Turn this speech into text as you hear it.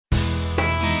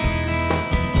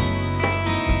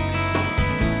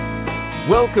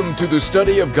Welcome to the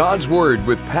study of God's Word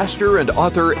with pastor and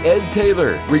author Ed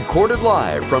Taylor, recorded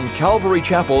live from Calvary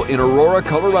Chapel in Aurora,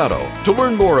 Colorado. To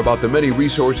learn more about the many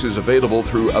resources available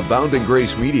through Abounding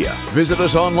Grace Media, visit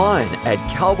us online at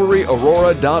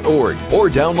calvaryaurora.org or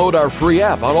download our free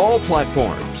app on all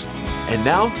platforms. And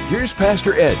now, here's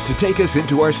Pastor Ed to take us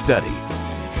into our study.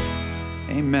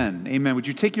 Amen. Amen. Would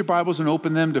you take your Bibles and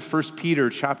open them to 1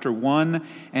 Peter chapter 1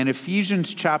 and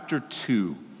Ephesians chapter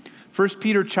 2. 1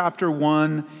 Peter chapter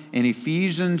 1 and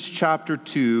Ephesians chapter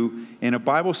 2 in a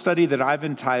Bible study that I've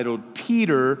entitled,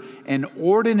 Peter, an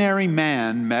Ordinary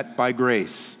Man Met by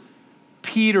Grace.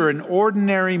 Peter, an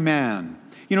ordinary man.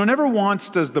 You know, never once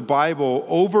does the Bible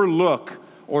overlook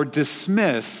or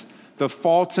dismiss the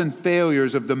faults and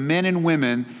failures of the men and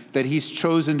women that he's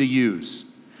chosen to use.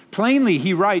 Plainly,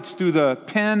 he writes through the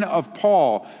pen of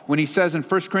Paul when he says in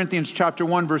 1 Corinthians chapter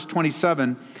 1, verse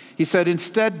 27, he said,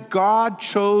 "Instead, God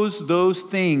chose those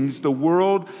things the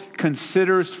world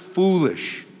considers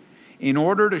foolish in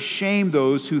order to shame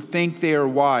those who think they are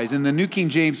wise." In the New King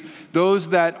James, those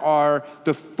that are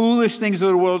the foolish things of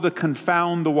the world to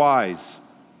confound the wise.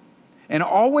 And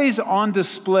always on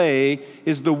display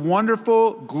is the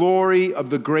wonderful glory of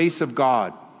the grace of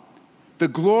God, the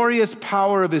glorious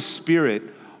power of His Spirit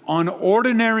on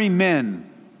ordinary men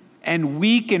and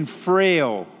weak and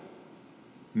frail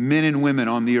men and women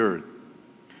on the earth.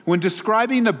 When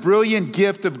describing the brilliant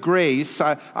gift of grace,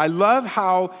 I love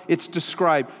how it's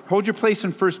described. Hold your place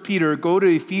in 1 Peter. Go to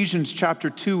Ephesians chapter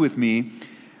 2 with me.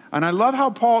 And I love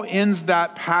how Paul ends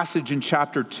that passage in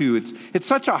chapter 2. It's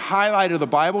such a highlight of the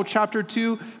Bible, chapter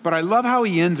 2, but I love how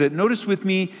he ends it. Notice with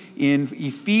me in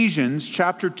Ephesians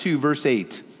chapter 2, verse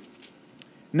 8.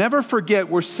 "Never forget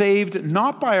we're saved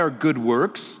not by our good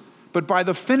works, but by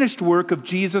the finished work of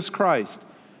Jesus Christ."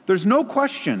 There's no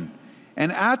question.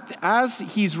 And as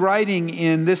he's writing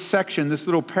in this section, this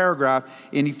little paragraph,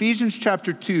 in Ephesians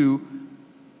chapter 2,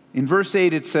 in verse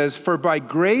 8 it says, "For by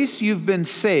grace you've been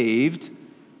saved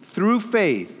through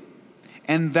faith,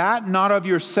 and that not of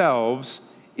yourselves,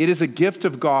 it is a gift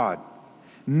of God,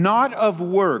 not of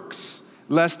works,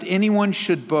 lest anyone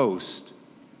should boast.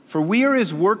 For we are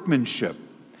His workmanship,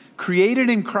 created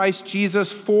in Christ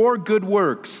Jesus for good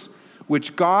works,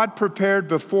 which God prepared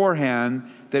beforehand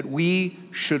that we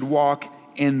should walk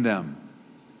in them."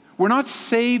 We're not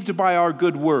saved by our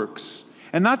good works.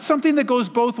 And that's something that goes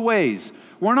both ways.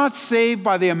 We're not saved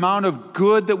by the amount of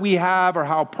good that we have or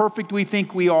how perfect we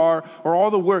think we are or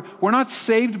all the work. We're not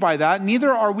saved by that.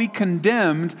 Neither are we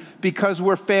condemned because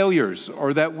we're failures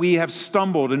or that we have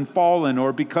stumbled and fallen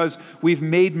or because we've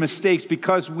made mistakes,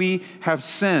 because we have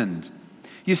sinned.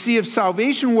 You see, if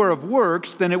salvation were of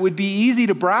works, then it would be easy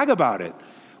to brag about it.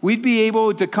 We'd be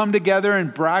able to come together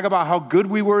and brag about how good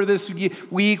we were this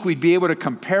week. We'd be able to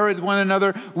compare it with one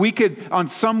another. We could, on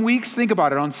some weeks, think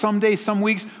about it, on some days, some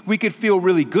weeks, we could feel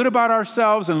really good about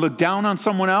ourselves and look down on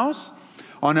someone else.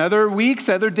 On other weeks,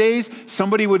 other days,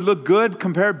 somebody would look good,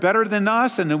 compare better than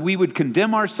us, and then we would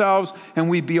condemn ourselves and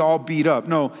we'd be all beat up.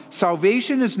 No,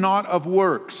 salvation is not of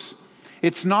works.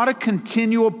 It's not a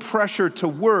continual pressure to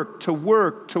work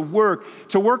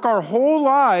our whole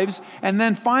lives, and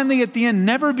then finally at the end,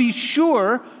 never be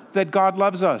sure that God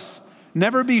loves us.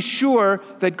 Never be sure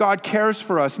that God cares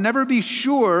for us. Never be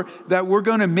sure that we're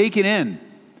going to make it in.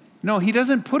 No, He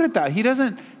doesn't put it that. He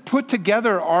doesn't put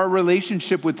together our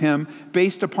relationship with Him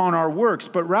based upon our works,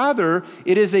 but rather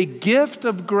it is a gift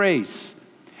of grace.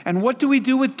 And what do we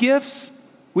do with gifts?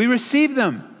 We receive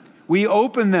them. We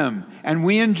open them and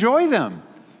we enjoy them.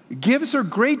 Gifts are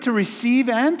great to receive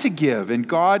and to give, and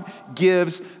God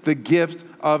gives the gift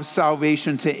of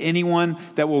salvation to anyone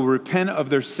that will repent of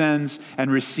their sins and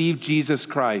receive Jesus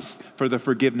Christ for the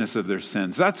forgiveness of their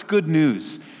sins. That's good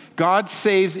news. God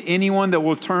saves anyone that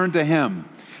will turn to Him.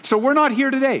 So we're not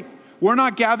here today. We're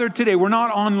not gathered today. We're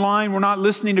not online. We're not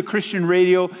listening to Christian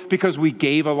radio because we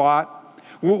gave a lot.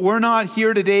 We're not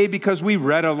here today because we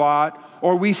read a lot,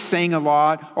 or we sang a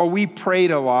lot, or we prayed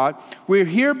a lot. We're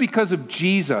here because of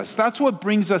Jesus. That's what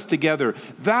brings us together.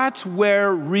 That's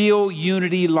where real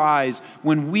unity lies,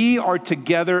 when we are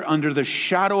together under the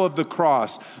shadow of the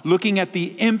cross, looking at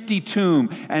the empty tomb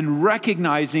and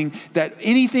recognizing that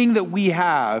anything that we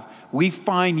have, we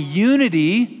find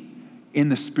unity in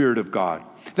the Spirit of God.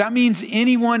 That means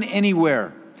anyone,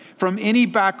 anywhere, from any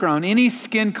background, any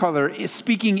skin color,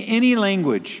 speaking any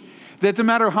language. It doesn't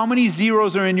matter how many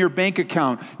zeros are in your bank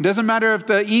account. It doesn't matter if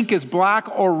the ink is black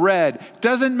or red. It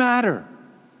doesn't matter.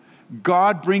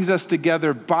 God brings us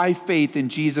together by faith in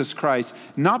Jesus Christ,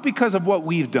 not because of what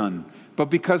we've done,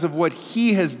 but because of what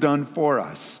He has done for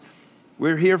us.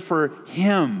 We're here for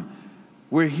Him.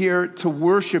 We're here to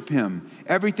worship him,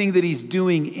 everything that he's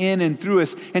doing in and through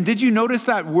us. And did you notice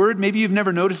that word? Maybe you've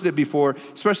never noticed it before,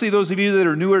 especially those of you that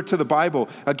are newer to the Bible.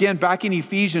 Again, back in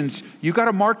Ephesians, you got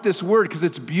to mark this word because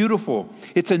it's beautiful.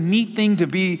 It's a neat thing to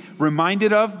be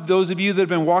reminded of, those of you that have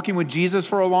been walking with Jesus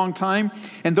for a long time.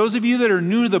 And those of you that are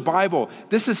new to the Bible,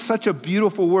 this is such a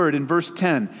beautiful word in verse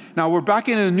 10. Now, we're back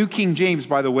in the New King James,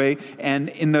 by the way. And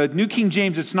in the New King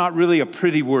James, it's not really a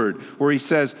pretty word where he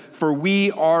says, "For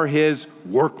we are his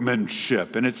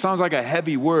workmanship." And it sounds like a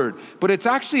heavy word, but it's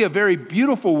actually a very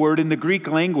beautiful word in the Greek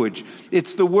language.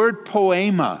 It's the word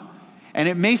poema. And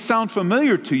it may sound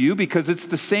familiar to you because it's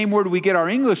the same word we get our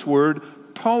English word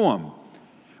poem.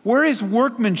 We're his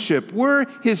workmanship. We're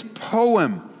his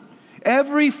poem.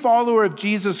 Every follower of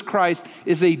Jesus Christ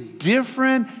is a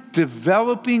different,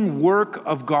 developing work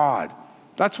of God.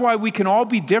 That's why we can all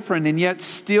be different and yet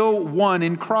still one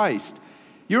in Christ.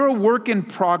 You're a work in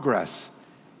progress.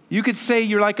 You could say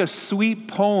you're like a sweet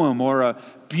poem or a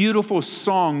beautiful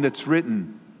song that's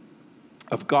written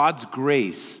of God's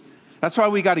grace. That's why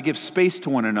we got to give space to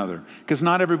one another, because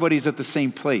not everybody's at the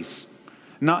same place.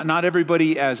 Not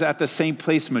everybody is at the same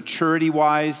place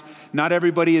maturity-wise. Not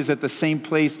everybody is at the same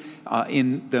place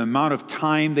in the amount of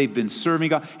time they've been serving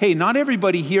God. Hey, not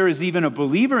everybody here is even a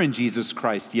believer in Jesus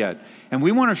Christ yet. And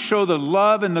we want to show the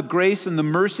love and the grace and the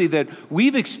mercy that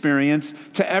we've experienced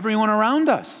to everyone around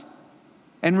us.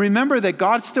 And remember that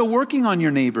God's still working on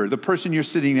your neighbor, the person you're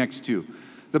sitting next to,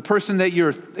 the person that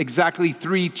you're exactly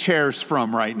 3 chairs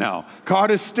from right now.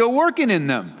 God is still working in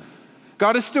them.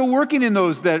 God is still working in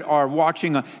those that are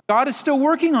watching. God is still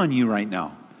working on you right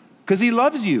now because he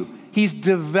loves you. He's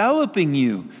developing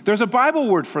you. There's a Bible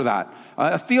word for that,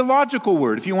 a theological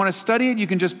word. If you want to study it, you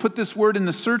can just put this word in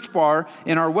the search bar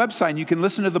in our website and you can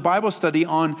listen to the Bible study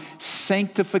on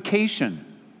sanctification.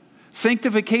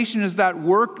 Sanctification is that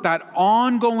work, that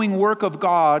ongoing work of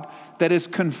God that is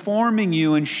conforming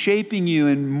you and shaping you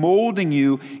and molding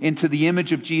you into the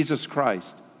image of Jesus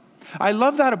Christ. I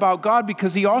love that about God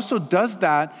because he also does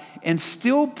that and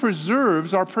still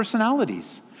preserves our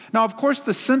personalities. Now, of course,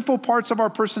 the sinful parts of our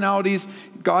personalities,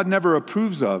 God never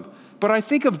approves of. But I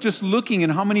think of just looking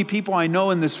at how many people I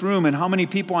know in this room and how many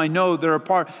people I know that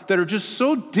are just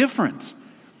so different.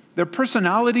 Their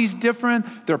personality is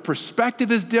different, their perspective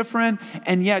is different,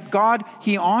 and yet God,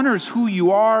 he honors who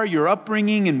you are, your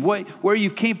upbringing, and where you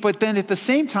came, but then at the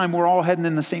same time, we're all heading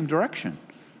in the same direction.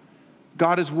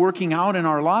 God is working out in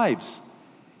our lives.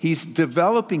 He's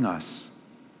developing us.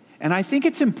 And I think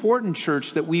it's important,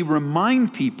 church, that we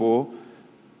remind people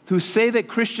who say that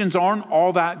Christians aren't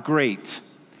all that great.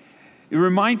 We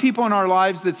remind people in our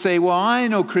lives that say, well, I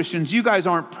know Christians, you guys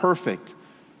aren't perfect.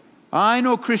 I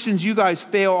know Christians, you guys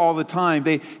fail all the time.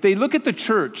 They look at the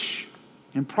church,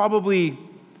 and probably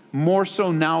more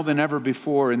so now than ever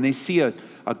before, and they see a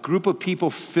group of people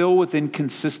filled with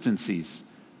inconsistencies,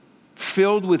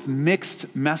 filled with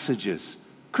mixed messages.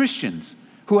 Christians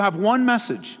who have one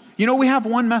message. You know, we have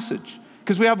one message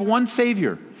because we have one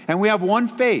Savior and we have one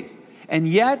faith. And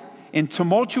yet, in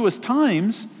tumultuous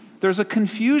times, there's a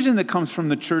confusion that comes from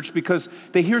the church because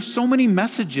they hear so many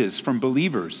messages from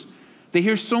believers. They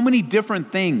hear so many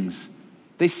different things.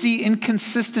 They see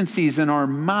inconsistencies in our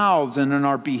mouths and in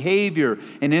our behavior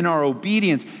and in our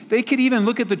obedience. They could even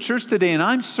look at the church today, and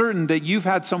I'm certain that you've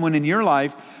had someone in your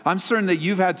life, I'm certain that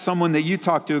you've had someone that you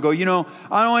talk to go, you know,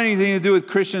 I don't want anything to do with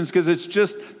Christians because it's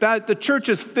just that the church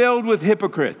is filled with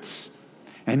hypocrites.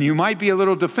 And you might be a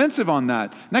little defensive on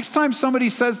that. Next time somebody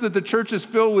says that the church is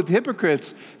filled with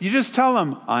hypocrites, you just tell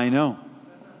them, I know.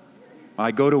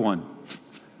 I go to one.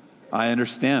 I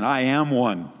understand. I am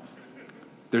one.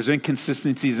 There's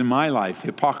inconsistencies in my life,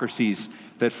 hypocrisies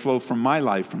that flow from my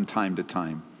life from time to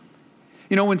time.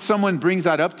 You know, when someone brings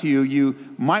that up to you, you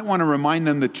might want to remind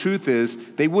them the truth is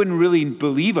they wouldn't really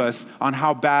believe us on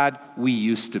how bad we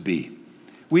used to be.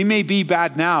 We may be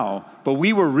bad now, but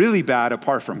we were really bad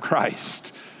apart from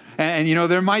Christ. And you know,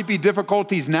 there might be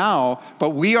difficulties now,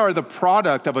 but we are the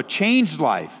product of a changed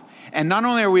life. And not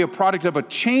only are we a product of a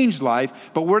changed life,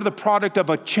 but we're the product of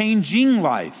a changing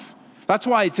life. That's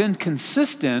why it's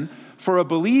inconsistent for a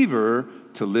believer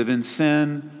to live in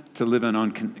sin, to live in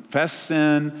unconfessed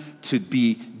sin, to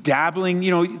be dabbling.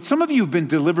 You know, some of you have been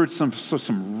delivered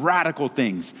some radical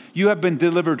things. You have been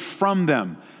delivered from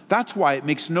them. That's why it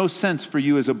makes no sense for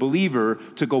you as a believer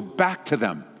to go back to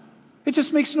them. It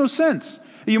just makes no sense.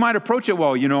 You might approach it,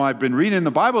 well, you know, I've been reading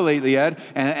the Bible lately, Ed,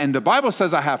 and the Bible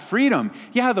says I have freedom.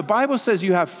 Yeah, the Bible says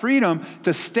you have freedom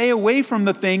to stay away from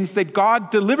the things that God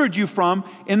delivered you from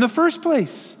in the first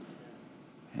place.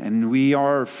 And we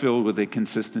are filled with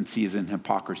inconsistencies and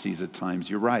hypocrisies at times.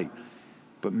 You're right.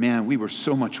 But man, we were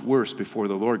so much worse before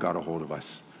the Lord got a hold of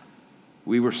us.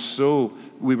 We were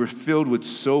filled with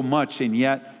so much, and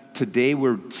yet today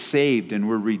we're saved and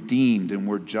we're redeemed and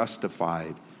we're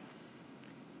justified.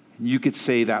 And you could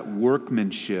say that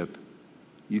workmanship,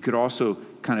 you could also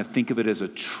kind of think of it as a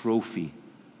trophy.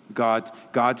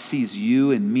 God sees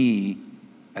you and me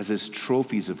as his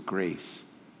trophies of grace.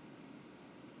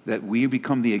 That we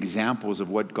become the examples of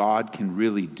what God can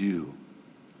really do.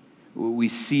 We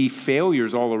see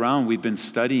failures all around. We've been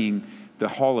studying the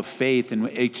Hall of Faith, and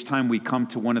each time we come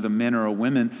to one of the men or a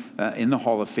women in the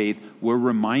Hall of Faith, we're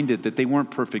reminded that they weren't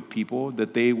perfect people,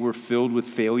 that they were filled with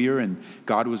failure, and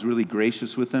God was really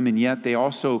gracious with them, and yet they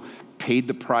also paid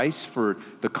the price for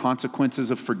the consequences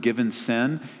of forgiven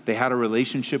sin. They had a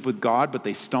relationship with God, but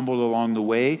they stumbled along the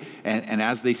way, and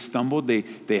as they stumbled,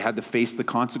 they had to face the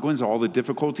consequences, all the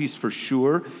difficulties for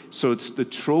sure. So it's the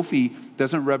trophy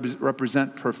doesn't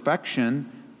represent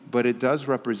perfection, but it does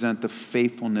represent the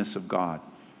faithfulness of God.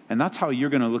 And that's how you're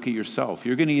going to look at yourself.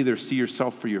 You're going to either see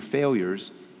yourself for your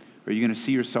failures, or you're going to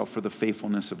see yourself for the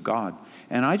faithfulness of God.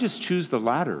 And I just choose the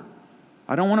latter.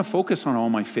 I don't want to focus on all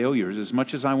my failures as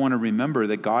much as I want to remember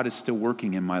that God is still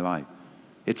working in my life.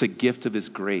 It's a gift of his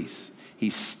grace.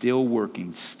 He's still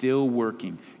working.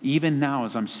 Even now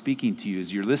as I'm speaking to you,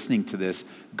 as you're listening to this,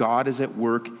 God is at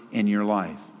work in your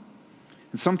life.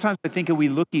 And sometimes I think we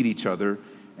look at each other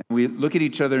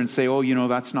and say, oh,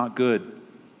 that's not good.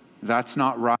 That's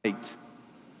not right.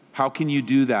 How can you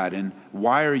do that? And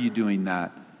why are you doing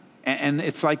that? And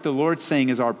it's like the Lord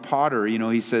saying as our potter,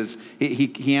 he says,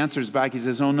 he answers back, he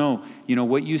says, oh no,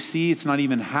 what you see, it's not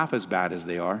even half as bad as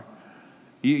they are.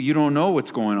 You don't know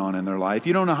what's going on in their life.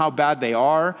 You don't know how bad they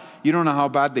are. You don't know how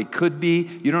bad they could be.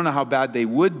 You don't know how bad they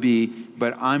would be,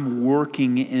 but I'm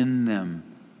working in them.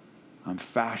 I'm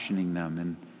fashioning them.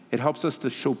 And it helps us to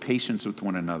show patience with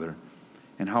one another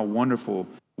and how wonderful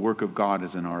the work of God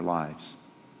is in our lives.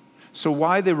 So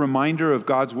why the reminder of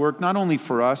God's work, not only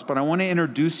for us, but I want to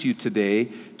introduce you today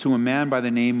to a man by the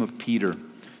name of Peter.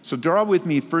 So draw with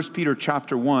me 1 Peter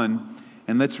chapter 1,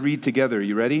 and let's read together.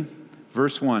 You ready?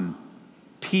 Verse 1,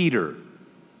 Peter.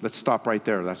 Let's stop right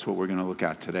there. That's what we're going to look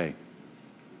at today.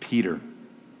 Peter.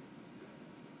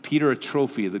 Peter, a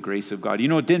trophy of the grace of God.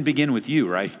 It didn't begin with you,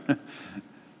 right?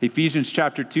 Ephesians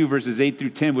chapter 2, verses 8 through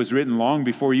 10 was written long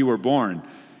before you were born.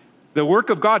 The work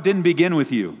of God didn't begin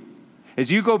with you. As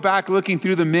you go back looking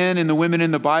through the men and the women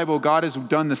in the Bible, God has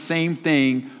done the same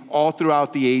thing all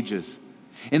throughout the ages.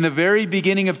 In the very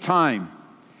beginning of time,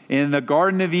 in the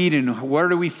Garden of Eden, where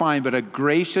do we find but a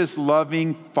gracious,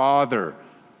 loving Father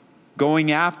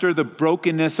going after the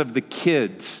brokenness of the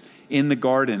kids in the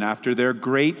garden after their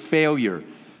great failure?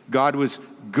 God was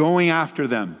going after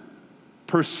them,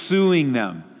 pursuing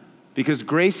them, because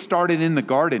grace started in the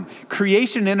garden.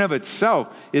 Creation in of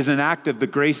itself is an act of the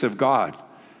grace of God.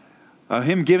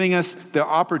 Him giving us the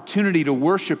opportunity to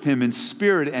worship him in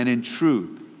spirit and in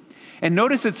truth. And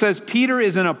notice it says Peter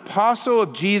is an apostle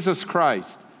of Jesus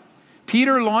Christ.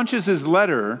 Peter launches his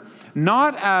letter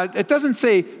it doesn't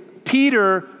say,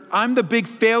 Peter, I'm the big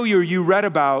failure you read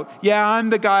about. Yeah, I'm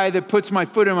the guy that puts my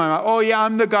foot in my mouth. Oh yeah,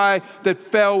 I'm the guy that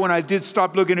fell when I did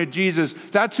stop looking at Jesus.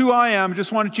 That's who I am.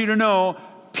 Just wanted you to know,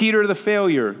 Peter the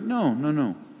failure.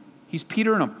 No. He's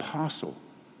Peter, an apostle.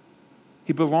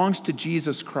 He belongs to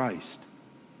Jesus Christ.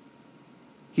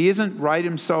 He doesn't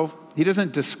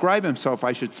describe himself,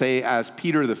 I should say, as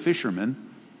Peter the fisherman,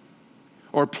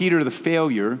 or Peter the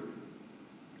failure,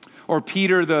 or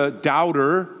Peter the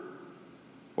doubter,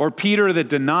 or Peter the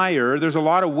denier. There's a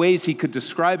lot of ways he could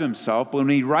describe himself, but when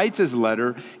he writes his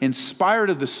letter, inspired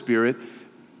of the Spirit,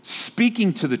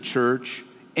 speaking to the church,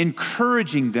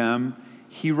 encouraging them,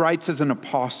 he writes as an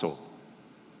apostle,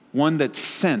 one that's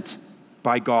sent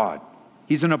by God.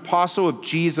 He's an apostle of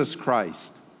Jesus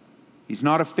Christ. He's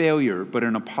not a failure, but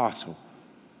an apostle.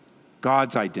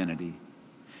 God's identity.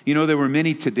 There were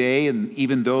many today, and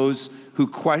even those who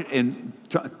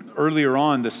earlier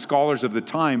on, the scholars of the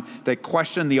time, that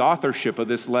questioned the authorship of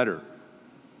this letter.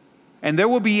 And there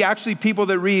will be actually people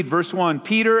that read verse 1,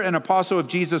 Peter, an apostle of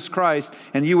Jesus Christ,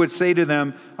 and you would say to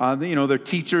them, they're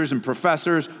teachers and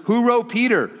professors, who wrote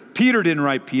Peter? Peter didn't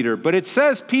write Peter, but it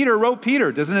says Peter wrote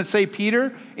Peter. Doesn't it say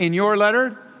Peter in your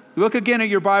letter? Look again at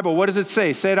your Bible. What does it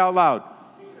say? Say it out loud.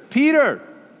 Peter.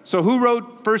 So who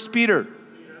wrote 1 Peter?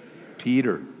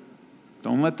 Peter.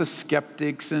 Don't let the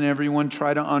skeptics and everyone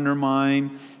try to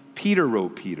undermine. Peter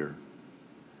wrote Peter.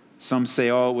 Some say,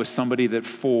 it was somebody that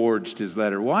forged his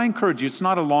letter. Well, I encourage you, it's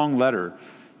not a long letter.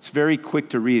 It's very quick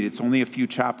to read. It's only a few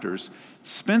chapters.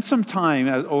 Spend some time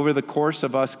over the course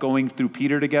of us going through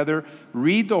Peter together.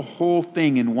 Read the whole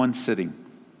thing in one sitting.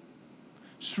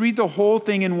 Just read the whole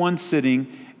thing in one sitting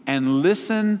and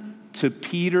listen to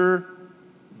Peter,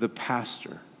 the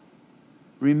pastor.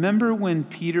 Remember when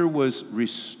Peter was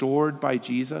restored by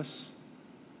Jesus?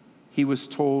 He was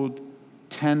told,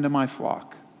 tend to my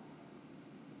flock.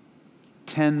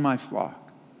 Tend my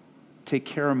flock. Take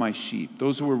care of my sheep.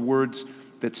 Those were words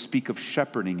that speak of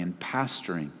shepherding and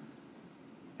pastoring.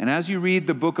 And as you read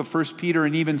the book of 1 Peter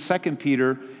and even 2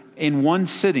 Peter in one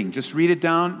sitting, just read it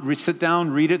down, sit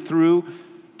down, read it through.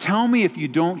 Tell me if you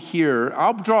don't hear.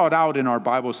 I'll draw it out in our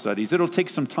Bible studies. It'll take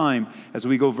some time as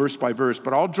we go verse by verse,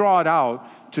 but I'll draw it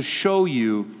out to show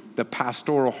you the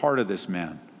pastoral heart of this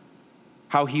man,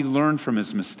 how he learned from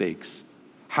his mistakes,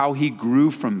 how he grew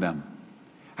from them,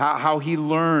 how he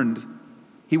learned.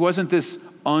 He wasn't this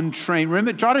untrained.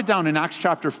 Remember, jot it down in Acts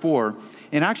chapter 4.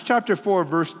 In Acts chapter 4,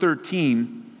 verse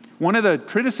 13, one of the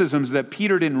criticisms that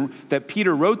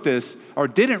Peter wrote this or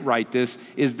didn't write this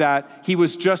is that he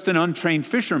was just an untrained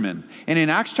fisherman. And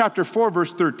in Acts chapter 4,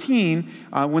 verse 13,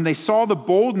 when they saw the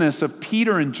boldness of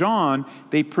Peter and John,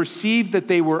 they perceived that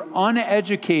they were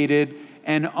uneducated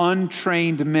and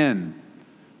untrained men.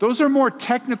 Those are more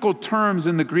technical terms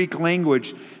in the Greek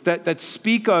language that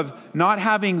speak of not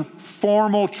having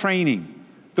formal training.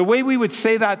 The way we would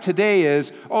say that today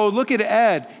is, oh, look at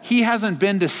Ed. He hasn't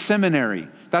been to seminary.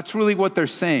 That's really what they're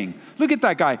saying. Look at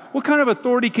that guy. What kind of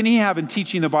authority can he have in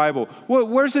teaching the Bible?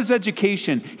 Where's his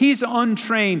education? He's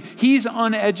untrained. He's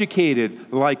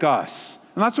uneducated like us.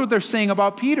 And that's what they're saying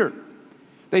about Peter.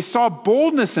 They saw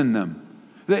boldness in them.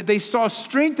 They saw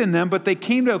strength in them, but they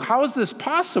came to, how is this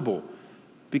possible?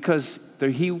 Because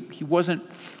he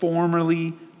wasn't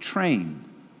formally trained.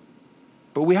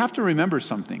 But we have to remember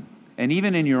something, and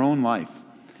even in your own life,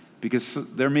 because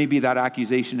there may be that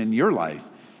accusation in your life.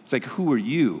 It's like, who are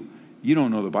you? You don't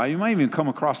know the Bible. You might even come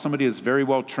across somebody that's very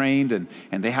well trained and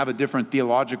they have a different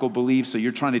theological belief, so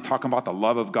you're trying to talk about the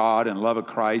love of God and love of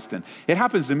Christ. And it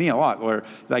happens to me a lot where,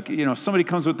 somebody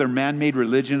comes with their man-made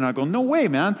religion, and I go, no way,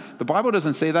 man. The Bible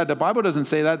doesn't say that. The Bible doesn't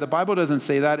say that. The Bible doesn't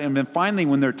say that. And then finally,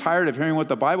 when they're tired of hearing what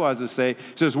the Bible has to say, it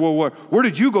says, well, where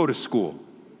did you go to school?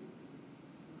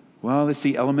 Well, let's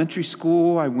see, elementary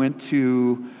school, I went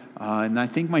to... and I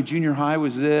think my junior high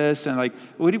was this, and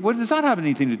what does that have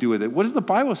anything to do with it? What does the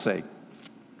Bible say?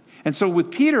 And so with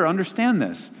Peter, understand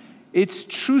this. It's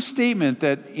true statement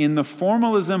that in the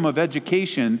formalism of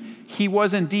education, he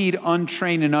was indeed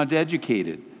untrained and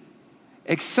uneducated.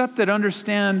 Except that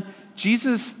understand,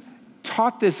 Jesus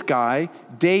taught this guy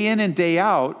day in and day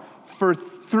out for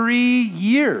 3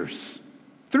 years.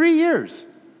 3 years.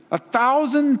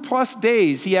 1,000+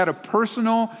 days he had a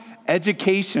personal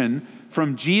education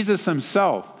from Jesus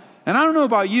himself. And I don't know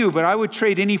about you, but I would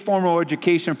trade any formal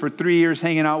education for 3 years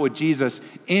hanging out with Jesus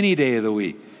any day of the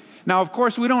week. Now, of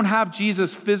course, we don't have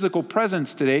Jesus' physical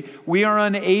presence today. We are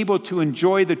unable to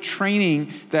enjoy the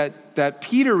training that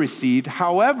Peter received.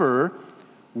 However,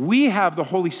 we have the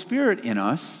Holy Spirit in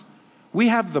us. We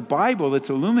have the Bible that's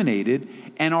illuminated,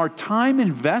 and our time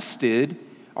invested,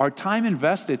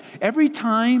 every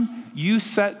time you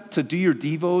set to do your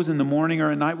devos in the morning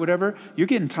or at night, whatever, you're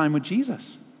getting time with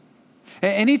Jesus.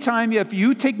 Anytime, if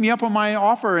you take me up on my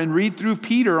offer and read through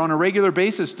Peter on a regular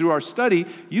basis through our study,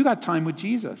 you got time with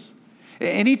Jesus.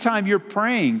 Anytime you're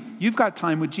praying, you've got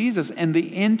time with Jesus and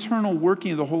the internal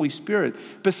working of the Holy Spirit.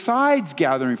 Besides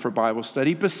gathering for Bible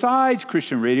study, besides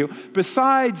Christian radio,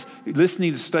 besides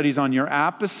listening to studies on your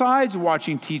app, besides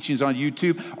watching teachings on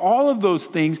YouTube, all of those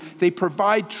things, they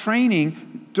provide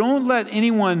training. Don't let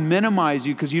anyone minimize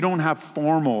you because you don't have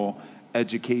formal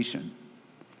education.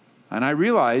 And I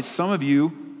realize some of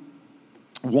you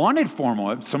wanted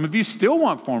formal, some of you still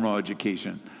want formal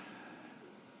education.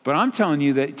 But I'm telling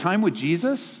you that time with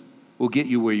Jesus will get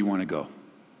you where you want to go.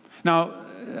 Now,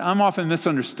 I'm often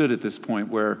misunderstood at this point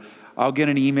where I'll get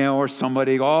an email or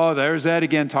somebody, oh, there's Ed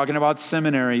again talking about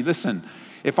seminary. Listen,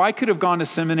 if I could have gone to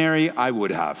seminary, I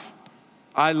would have.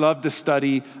 I love to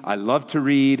study. I love to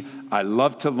read. I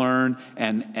love to learn.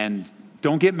 And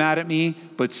don't get mad at me,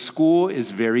 but school is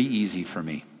very easy for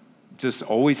me. Just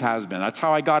always has been. That's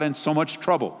how I got in so much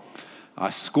trouble.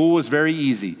 School was very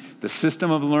easy. The system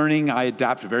of learning, I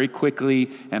adapt very quickly,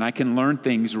 and I can learn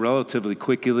things relatively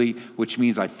quickly, which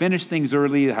means I finish things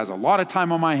early. It has a lot of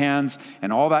time on my hands,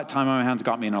 and all that time on my hands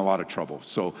got me in a lot of trouble.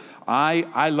 So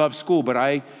I love school,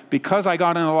 but because I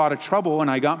got in a lot of trouble and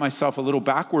I got myself a little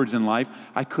backwards in life,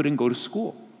 I couldn't go to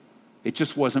school. It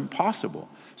just wasn't possible.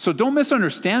 So don't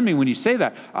misunderstand me when you say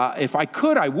that. If I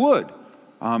could, I would.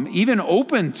 even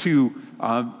open to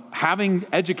having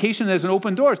education as an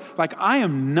open doors. Like, I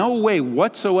am no way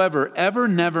whatsoever, ever,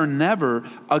 never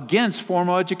against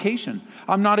formal education.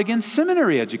 I'm not against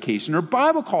seminary education or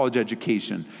Bible college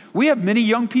education. We have many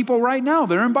young people right now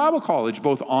that are in Bible college,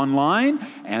 both online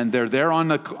and they're there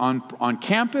on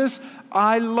campus.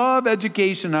 I love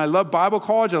education. I love Bible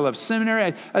college. I love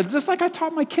seminary. Just like I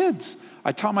taught my kids.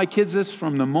 I taught my kids this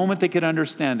from the moment they could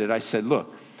understand it. I said,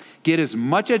 look, get as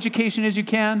much education as you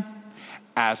can,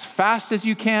 as fast as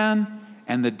you can,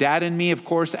 and the dad in me, of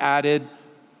course, added,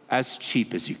 as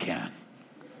cheap as you can.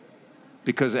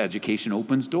 Because education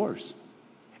opens doors.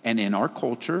 And in our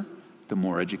culture, the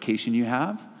more education you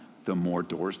have, the more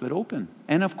doors that open.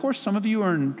 And of course, some of you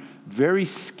are in very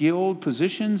skilled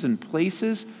positions and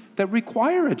places that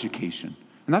require education.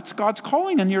 And that's God's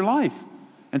calling on your life.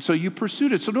 And so you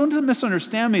pursued it. So don't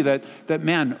misunderstand me that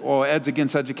man, Ed's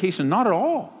against education. Not at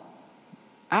all.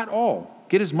 At all.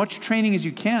 Get as much training as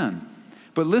you can.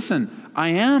 But listen, I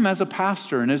am, as a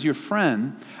pastor and as your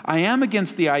friend, I am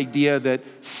against the idea that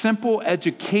simple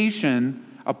education,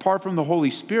 apart from the Holy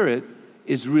Spirit,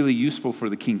 is really useful for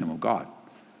the kingdom of God.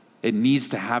 It needs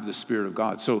to have the Spirit of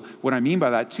God. So what I mean by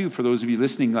that, too, for those of you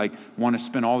listening, like, want to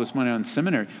spend all this money on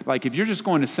seminary, like, if you're just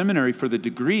going to seminary for the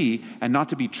degree and not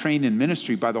to be trained in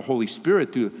ministry by the Holy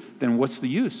Spirit, then what's the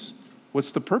use?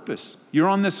 What's the purpose? You're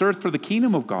on this earth for the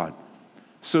kingdom of God.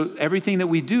 So everything that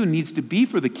we do needs to be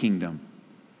for the kingdom.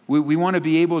 We want to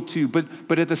be able to,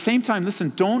 but at the same time,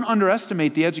 listen, don't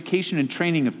underestimate the education and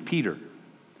training of Peter.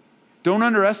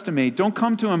 Don't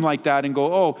come to him like that and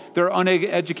go, oh, they're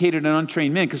uneducated and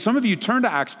untrained men. Because some of you turn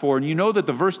to Acts 4 and you know that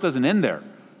the verse doesn't end there.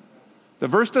 The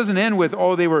verse doesn't end with,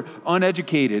 oh, they were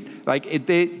uneducated. Like,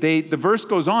 the verse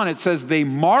goes on, it says they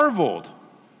marveled.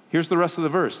 Here's the rest of the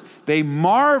verse. They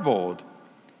marveled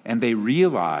and they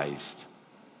realized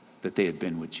that they had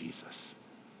been with Jesus.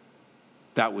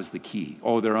 That was the key.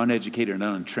 Oh, they're uneducated and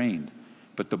untrained.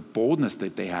 But the boldness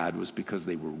that they had was because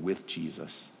they were with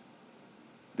Jesus.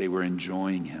 They were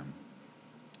enjoying him.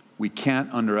 We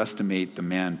can't underestimate the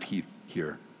man Pete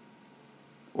here,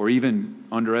 or even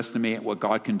underestimate what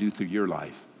God can do through your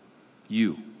life.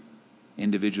 You,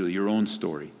 individually, your own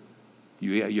story.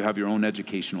 You have your own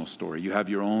educational story. You have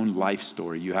your own life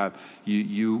story.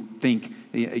 You think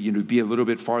be a little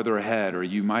bit farther ahead, or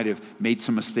you might have made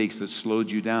some mistakes that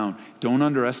slowed you down. Don't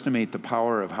underestimate the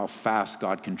power of how fast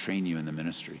God can train you in the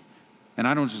ministry. And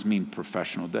I don't just mean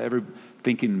professional.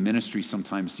 Think in ministry,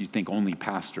 sometimes you think only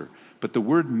pastor. But the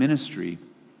word ministry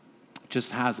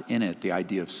just has in it the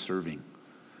idea of serving.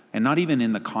 And not even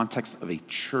in the context of a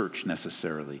church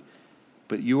necessarily.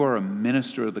 But you are a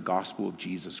minister of the gospel of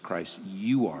Jesus Christ.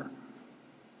 You are.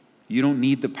 You don't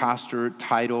need the pastor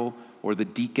title or the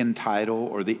deacon title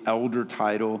or the elder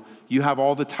title. You have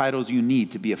all the titles you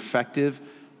need to be effective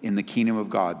in the kingdom of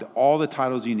God. All the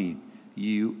titles you need.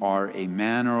 You are a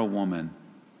man or a woman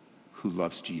who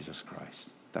loves Jesus Christ.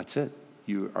 That's it.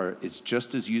 It's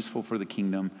just as useful for the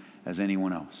kingdom as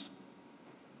anyone else.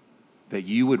 That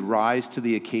you would rise to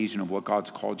the occasion of what God's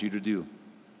called you to do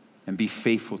and be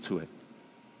faithful to it.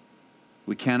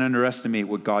 We can't underestimate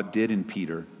what God did in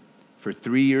Peter for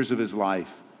 3 years of his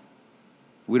life.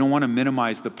 We don't want to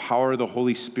minimize the power of the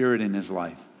Holy Spirit in his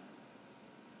life.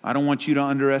 I don't want you to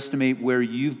underestimate where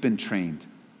you've been trained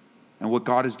and what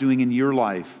God is doing in your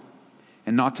life,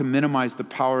 and not to minimize the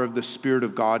power of the Spirit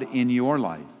of God in your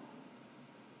life.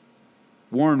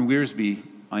 Warren Wiersbe,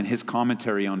 in his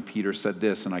commentary on Peter, said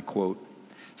this, and I quote,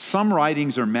 "Some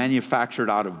writings are manufactured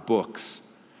out of books,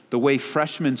 the way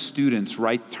freshman students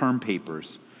write term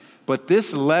papers. But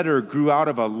this letter grew out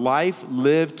of a life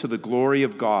lived to the glory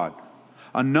of God.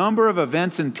 A number of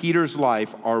events in Peter's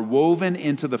life are woven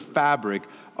into the fabric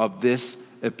of this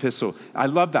epistle." I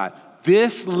love that.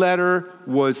 This letter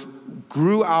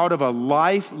grew out of a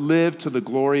life lived to the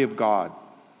glory of God.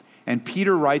 And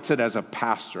Peter writes it as a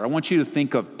pastor. I want you to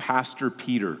think of Pastor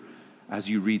Peter as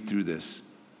you read through this.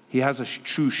 He has a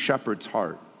true shepherd's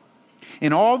heart.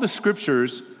 In all the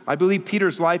scriptures, I believe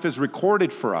Peter's life is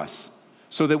recorded for us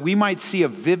so that we might see a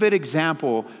vivid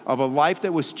example of a life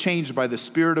that was changed by the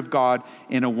Spirit of God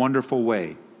in a wonderful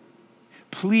way.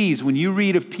 Please, when you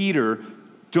read of Peter,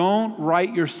 don't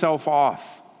write yourself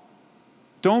off.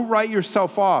 Don't write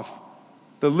yourself off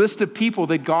the list of people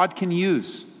that God can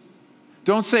use.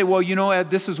 Don't say, well,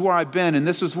 Ed, this is where I've been, and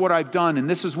this is what I've done, and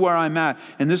this is where I'm at,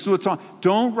 and this is what's on.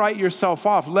 Don't write yourself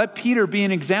off. Let Peter be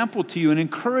an example to you, an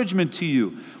encouragement to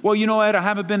you. Well, Ed, I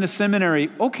haven't been to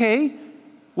seminary. Okay.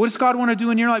 What does God want to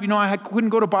do in your life? I couldn't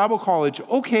go to Bible college.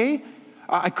 Okay.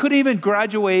 I couldn't even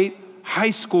graduate high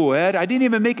school, Ed. I didn't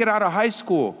even make it out of high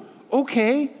school.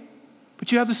 Okay.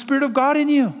 But you have the Spirit of God in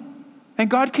you. And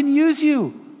God can use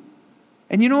you.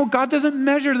 And you know,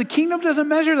 the kingdom doesn't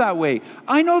measure that way.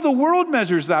 I know the world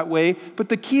measures that way, but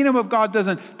the kingdom of God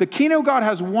doesn't. The kingdom of God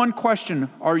has one question: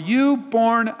 are you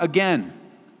born again?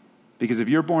 Because if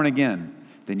you're born again,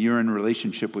 then you're in a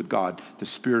relationship with God. The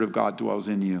Spirit of God dwells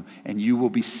in you, and you will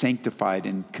be sanctified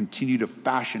and continue to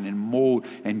fashion and mold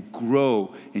and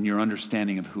grow in your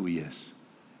understanding of who He is.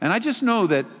 And I just know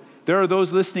that there are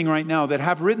those listening right now that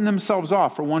have written themselves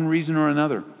off for one reason or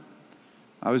another.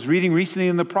 I was reading recently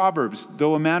in the Proverbs,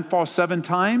 though a man falls 7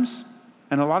 times,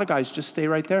 and a lot of guys just stay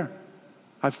right there.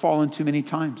 I've fallen too many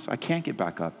times. I can't get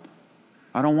back up.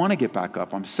 I don't want to get back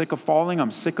up. I'm sick of falling. I'm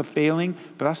sick of failing.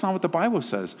 But that's not what the Bible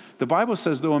says. The Bible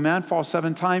says, though a man falls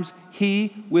 7 times,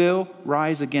 he will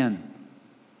rise again.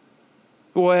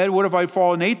 Well, Ed, what if I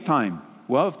fall an 8th time?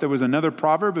 Well, if there was another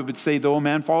proverb, it would say, though a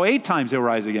man fall 8 times, he'll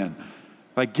rise again.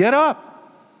 Like, get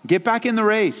up. Get back in the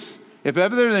race. If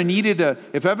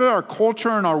ever our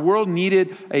culture and our world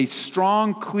needed a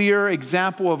strong, clear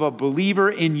example of a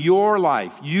believer in your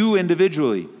life, you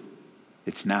individually,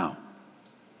 it's now.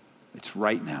 It's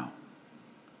right now.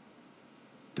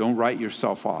 Don't write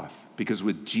yourself off, because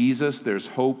with Jesus, there's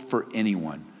hope for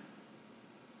anyone.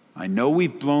 I know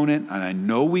we've blown it, and I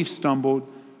know we've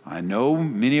stumbled. I know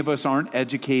many of us aren't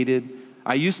educated.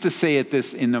 I used to say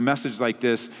in a message like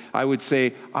this, I would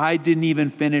say, I didn't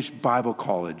even finish Bible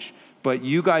college. But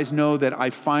you guys know that I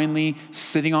finally,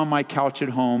 sitting on my couch at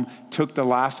home, took the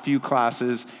last few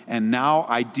classes, and now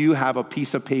I do have a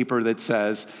piece of paper that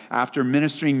says, after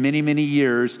ministering many, many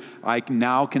years, I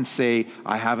now can say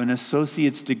I have an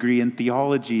associate's degree in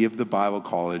theology of the Bible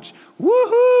college.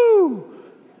 Woohoo!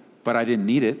 But I didn't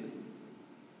need it.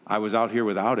 I was out here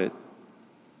without it.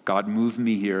 God moved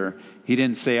me here. He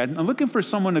didn't say, I'm looking for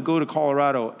someone to go to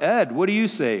Colorado. Ed, what do you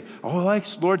say? Oh,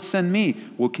 Lord, send me.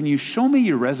 Well, can you show me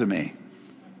your resume?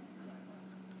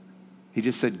 He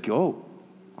just said, go.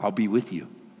 I'll be with you.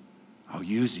 I'll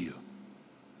use you.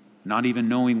 Not even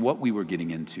knowing what we were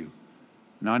getting into.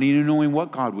 Not even knowing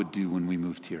what God would do when we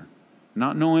moved here.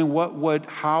 Not knowing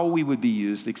how we would be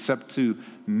used, except to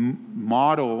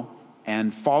model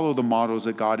and follow the models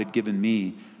that God had given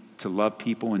me to love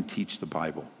people and teach the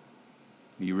Bible.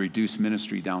 You reduce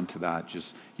ministry down to that.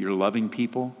 Just you're loving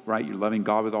people, right? You're loving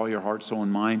God with all your heart, soul,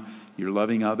 and mind. You're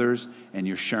loving others, and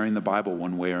you're sharing the Bible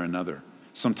one way or another.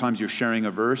 Sometimes you're sharing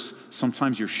a verse.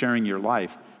 Sometimes you're sharing your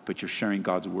life, but you're sharing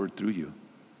God's word through you.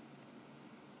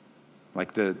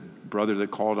 Like the brother that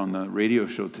called on the radio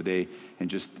show today and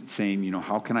just saying,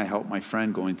 how can I help my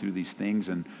friend going through these things?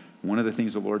 And one of the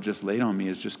things the Lord just laid on me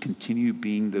is just continue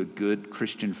being the good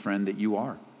Christian friend that you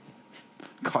are.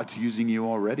 God's using you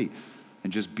already.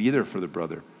 And just be there for the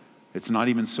brother. It's not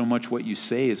even so much what you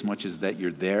say as much as that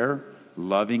you're there,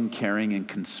 loving, caring, and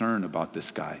concerned about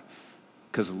this guy.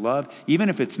 Because love, even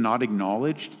if it's not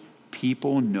acknowledged,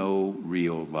 people know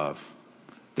real love.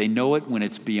 They know it when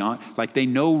it's beyond, like they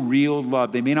know real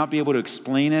love. They may not be able to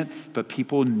explain it, but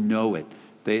people know it.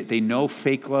 They know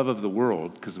fake love of the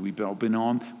world, because we've all been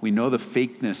on, we know the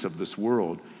fakeness of this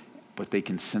world, but they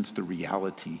can sense the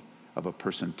reality of a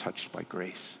person touched by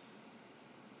grace.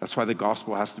 That's why the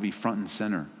gospel has to be front and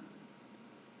center.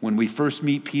 When we first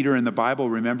meet Peter in the Bible,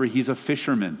 remember, he's a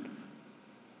fisherman,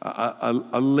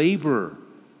 a laborer.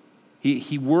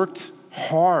 He worked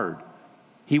hard.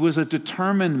 He was a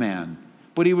determined man,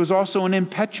 but he was also an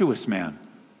impetuous man.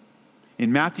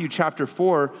 In Matthew chapter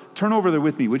 4, turn over there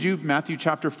with me, would you? Matthew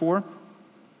chapter 4.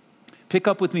 Pick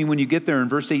up with me when you get there in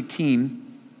verse 18.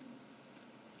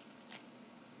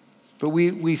 But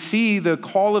we see the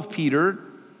call of Peter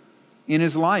in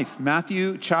his life.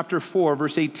 Matthew chapter 4,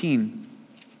 verse 18.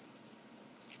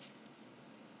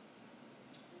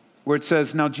 Where it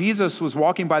says, now Jesus was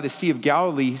walking by the Sea of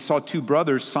Galilee. He saw 2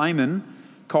 brothers, Simon,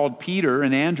 called Peter,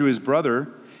 and Andrew his brother,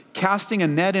 casting a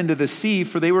net into the sea,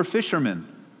 for they were fishermen.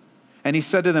 And he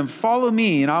said to them, follow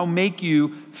me, and I'll make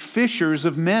you fishers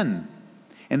of men.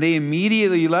 And they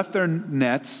immediately left their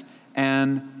nets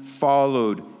and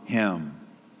followed him.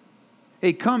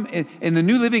 Hey, come, in the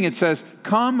New Living it says,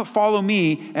 come follow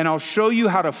me and I'll show you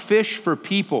how to fish for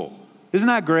people. Isn't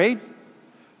that great?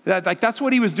 That's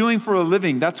what he was doing for a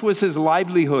living. That was his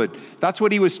livelihood. That's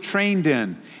what he was trained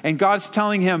in. And God's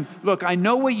telling him, look, I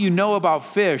know what you know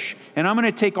about fish, and I'm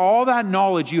going to take all that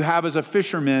knowledge you have as a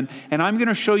fisherman, and I'm going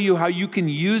to show you how you can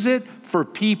use it for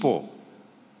people.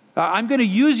 I'm going to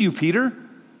use you, Peter.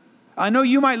 I know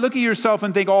you might look at yourself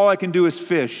and think all I can do is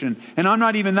fish, and I'm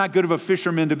not even that good of a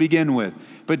fisherman to begin with.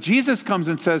 But Jesus comes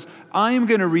and says, I am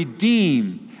going to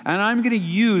redeem, and I'm going to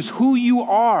use who you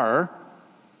are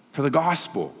for the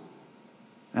gospel.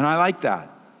 And I like that.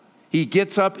 He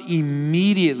gets up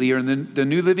immediately, or in the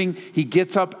New Living, he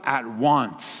gets up at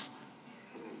once.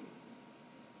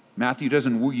 Matthew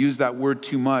doesn't use that word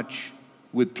too much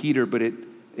with Peter, but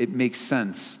it makes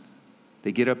sense.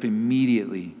 They get up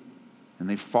immediately and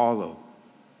they follow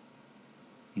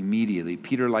immediately.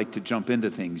 Peter liked to jump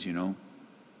into things, you know.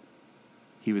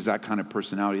 He was that kind of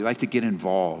personality. He liked to get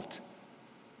involved.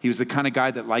 He was the kind of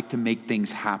guy that liked to make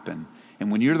things happen.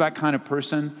 And when you're that kind of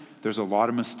person, there's a lot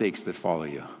of mistakes that follow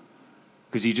you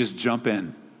because you just jump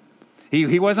in.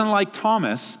 He wasn't like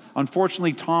Thomas.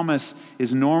 Unfortunately, Thomas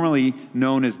is normally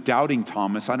known as Doubting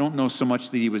Thomas. I don't know so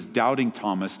much that he was doubting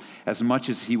Thomas as much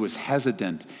as he was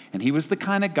hesitant. And he was the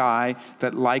kind of guy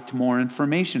that liked more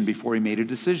information before he made a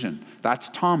decision. That's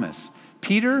Thomas.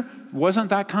 Peter wasn't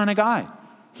that kind of guy.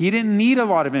 He didn't need a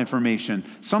lot of information.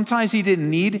 Sometimes he didn't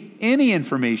need any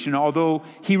information, although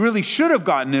he really should have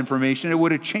gotten information. It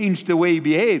would have changed the way he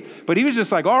behaved. But he was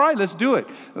just like, all right, let's do it.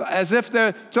 As if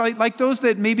like those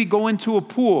that maybe go into a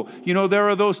pool. You know, there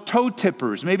are those toe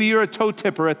tippers. Maybe you're a toe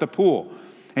tipper at the pool.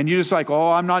 And you're just like,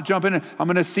 oh, I'm not jumping in. I'm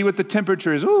going to see what the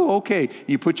temperature is. Oh, okay.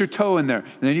 You put your toe in there.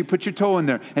 And then you put your toe in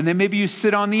there. And then maybe you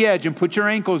sit on the edge and put your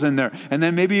ankles in there. And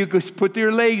then maybe you put your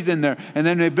legs in there. And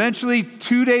then eventually,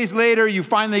 2 days later, you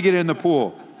finally get in the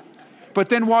pool. But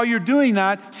then while you're doing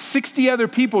that, 60 other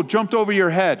people jumped over your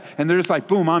head. And they're just like,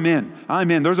 boom, I'm in.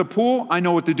 I'm in. There's a pool. I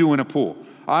know what to do in a pool.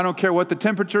 I don't care what the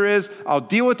temperature is. I'll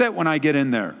deal with it when I get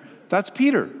in there. That's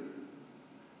Peter.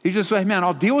 He's just like, man,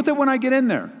 I'll deal with it when I get in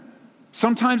there.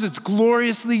 Sometimes it's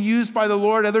gloriously used by the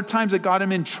Lord. Other times it got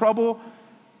him in trouble.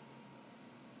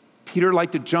 Peter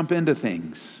liked to jump into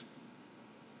things.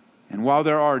 And while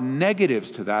there are negatives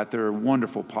to that, there are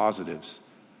wonderful positives.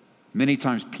 Many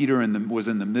times Peter was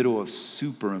in the middle of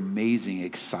super amazing,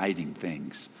 exciting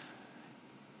things.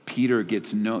 Peter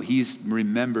he's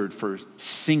remembered for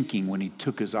sinking when he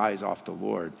took his eyes off the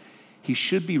Lord. He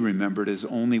should be remembered as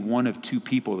only one of two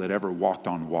people that ever walked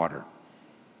on water.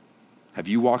 Have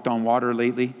you walked on water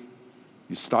lately?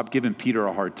 You stop giving Peter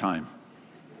a hard time.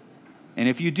 And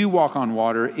if you do walk on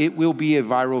water, it will be a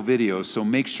viral video, so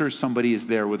make sure somebody is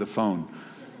there with a phone.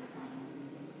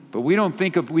 But we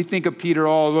think of Peter,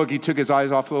 oh, look, he took his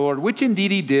eyes off the Lord, which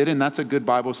indeed he did, and that's a good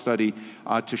Bible study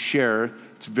to share.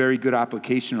 It's very good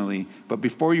applicationally. But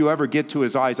before you ever get to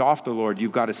his eyes off the Lord,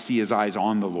 you've got to see his eyes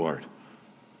on the Lord,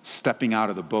 stepping out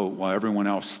of the boat while everyone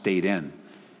else stayed in.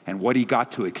 And what he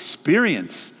got to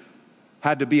experience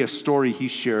had to be a story he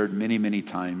shared many, many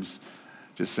times.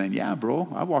 Just saying, yeah, bro,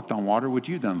 I walked on water. What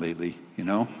you done lately? You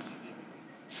know?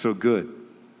 So good.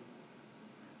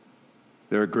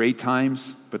 There are great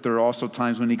times, but there are also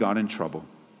times when he got in trouble,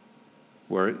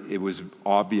 where it was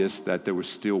obvious that there was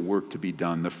still work to be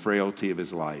done, the frailty of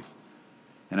his life.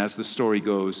 And as the story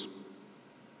goes,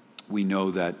 we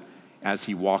know that as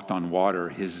he walked on water,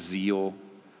 his zeal,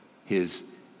 his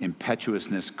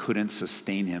impetuousness couldn't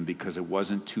sustain him because it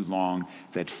wasn't too long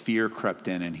that fear crept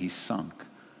in and he sunk.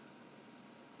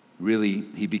 Really,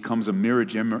 he becomes a mirror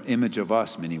image of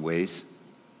us in many ways,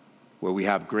 where we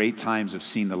have great times of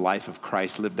seeing the life of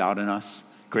Christ lived out in us,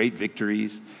 great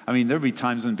victories. I mean, there'll be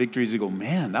times in victories you go,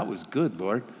 man, that was good,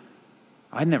 Lord.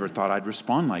 I never thought I'd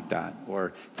respond like that.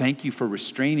 Or thank you for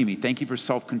restraining me. Thank you for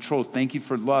self-control. Thank you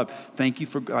for love. Thank you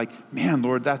for, man,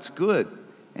 Lord, that's good.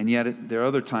 And yet there are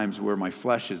other times where my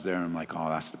flesh is there and I'm like, oh,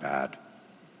 that's bad.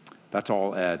 That's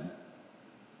all Ed.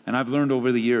 And I've learned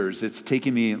over the years, it's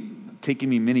taken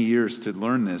me many years to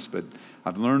learn this, but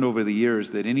I've learned over the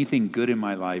years that anything good in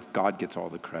my life, God gets all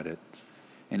the credit.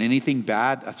 And anything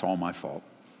bad, that's all my fault.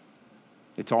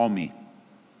 It's all me.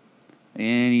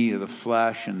 Any of the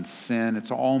flesh and sin,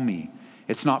 it's all me.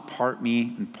 It's not part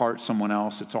me and part someone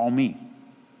else. It's all me.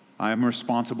 I am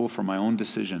responsible for my own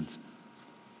decisions.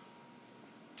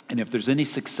 And if there's any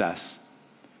success,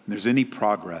 and there's any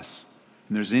progress,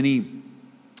 and there's any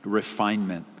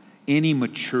refinement, any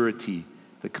maturity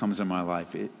that comes in my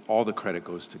life, all the credit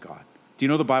goes to God. Do you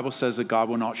know the Bible says that God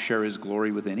will not share his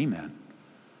glory with any man?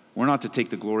 We're not to take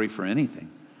the glory for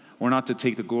anything. We're not to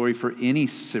take the glory for any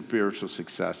spiritual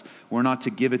success. We're not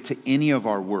to give it to any of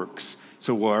our works.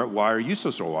 So why are you so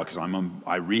strong? Well, because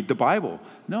I read the Bible.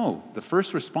 No, the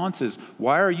first response is,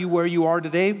 why are you where you are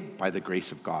today? By the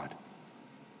grace of God.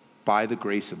 By the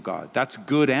grace of God. That's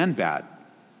good and bad.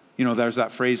 You know, there's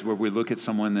that phrase where we look at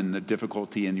someone in the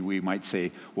difficulty and we might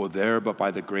say, well, there, but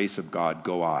by the grace of God,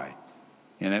 go I.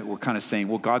 And we're kind of saying,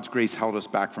 well, God's grace held us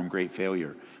back from great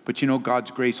failure. But you know,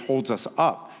 God's grace holds us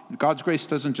up. God's grace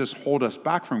doesn't just hold us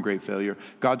back from great failure.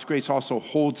 God's grace also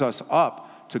holds us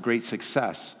up to great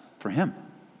success for him.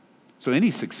 So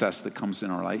any success that comes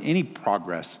in our life, any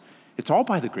progress, it's all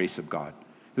by the grace of God.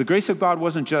 The grace of God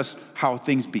wasn't just how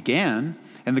things began,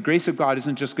 and the grace of God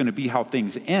isn't just going to be how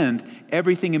things end.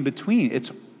 Everything in between.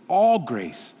 It's all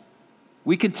grace.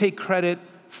 We can take credit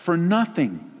for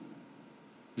nothing.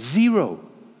 Zero.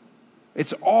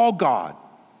 It's all God.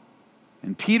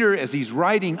 And Peter, as he's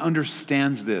writing,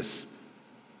 understands this.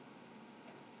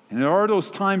 And there are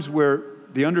those times where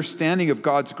the understanding of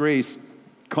God's grace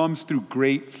comes through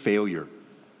great failure.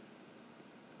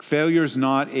 Failure is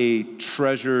not a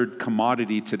treasured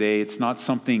commodity today. It's not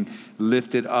something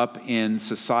lifted up in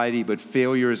society, but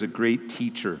failure is a great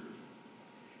teacher.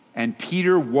 And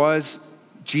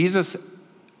Jesus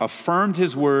affirmed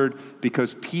his word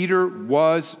because Peter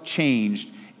was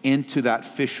changed into that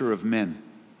fisher of men.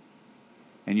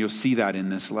 And you'll see that in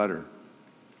this letter.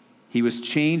 He was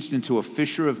changed into a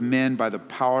fisher of men by the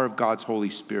power of God's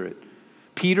Holy Spirit.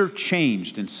 Peter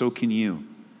changed, and so can you.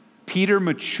 Peter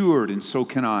matured, and so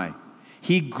can I.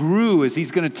 He grew, as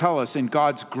he's going to tell us, in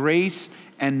God's grace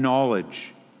and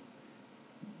knowledge.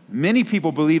 Many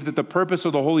people believe that the purpose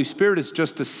of the Holy Spirit is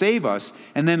just to save us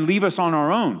and then leave us on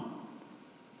our own.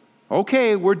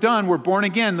 Okay, we're done. We're born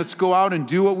again. Let's go out and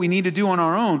do what we need to do on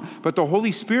our own. But the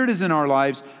Holy Spirit is in our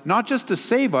lives, not just to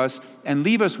save us and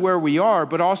leave us where we are,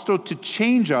 but also to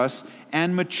change us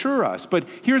and mature us. But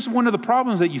here's one of the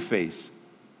problems that you face.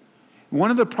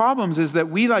 One of the problems is that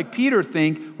we, like Peter,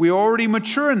 think we're already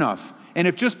mature enough. And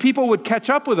if just people would catch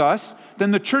up with us,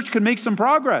 then the church could make some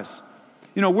progress.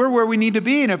 We're where we need to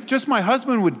be. And if just my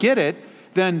husband would get it,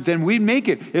 then we'd make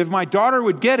it. If my daughter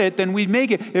would get it, then we'd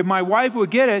make it. If my wife would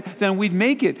get it, then we'd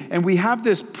make it. And we have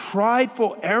this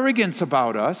prideful arrogance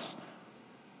about us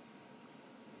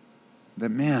that,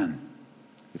 man,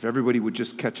 if everybody would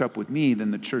just catch up with me,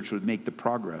 then the church would make the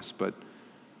progress. But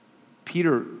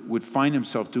Peter would find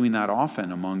himself doing that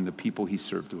often among the people he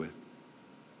served with.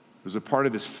 It was a part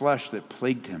of his flesh that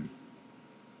plagued him.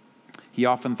 He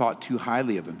often thought too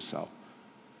highly of himself.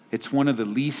 It's one of the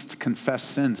least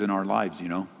confessed sins in our lives,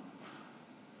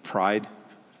 Pride,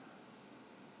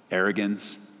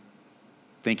 arrogance,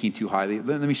 thinking too highly.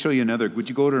 Let me show you another. Would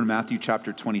you go to Matthew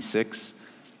chapter 26?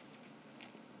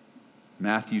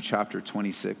 Matthew chapter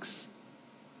 26.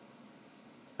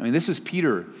 This is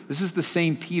Peter. This is the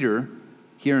same Peter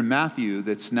here in Matthew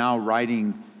that's now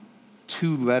writing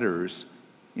 2 letters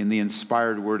in the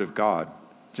inspired Word of God.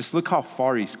 Just look how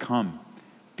far he's come.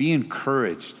 Be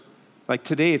encouraged. Like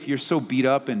today, if you're so beat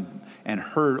up and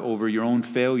hurt over your own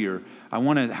failure, I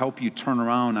want to help you turn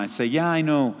around. I say, yeah, I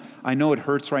know it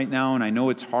hurts right now, and I know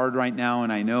it's hard right now,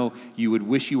 and I know you would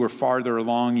wish you were farther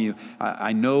along.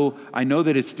 I know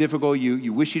that it's difficult.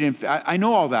 You wish you didn't. I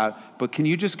know all that, but can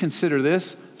you just consider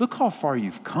this? Look how far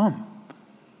you've come.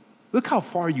 Look how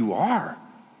far you are.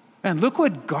 And look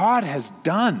what God has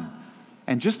done.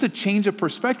 And just to change of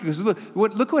perspective, because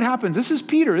look what happens. This is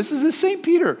Peter. This is the same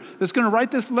Peter that's going to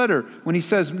write this letter when he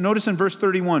says, notice in verse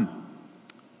 31,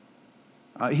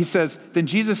 he says, then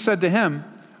Jesus said to him,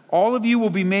 all of you will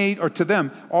be made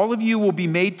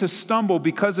to stumble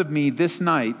because of me this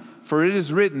night, for it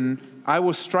is written, I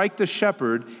will strike the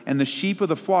shepherd, and the sheep of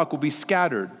the flock will be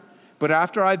scattered. But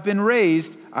after I've been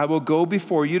raised, I will go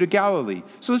before you to Galilee.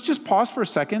 So let's just pause for a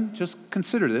second. Just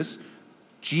consider this.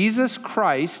 Jesus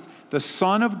Christ, the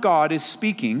Son of God, is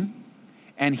speaking,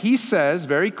 and he says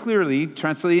very clearly,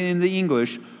 translated into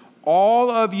English,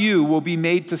 all of you will be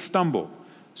made to stumble.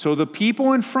 So the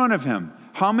people in front of him,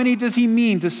 how many does he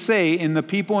mean to say in the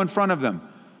people in front of them?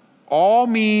 All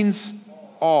means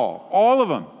all of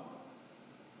them.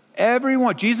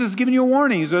 Everyone. Jesus is giving you a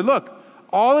warning. He said, look,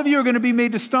 all of you are going to be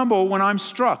made to stumble when I'm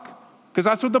struck, because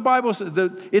that's what the Bible says.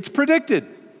 It's predicted.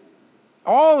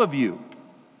 All of you.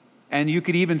 And you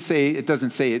could even say, it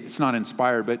doesn't say it, it's not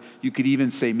inspired, but you could even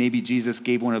say maybe Jesus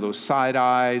gave one of those side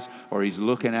eyes, or he's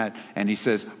looking at, and he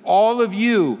says, all of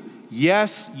you,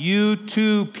 yes, you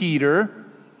too, Peter,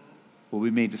 will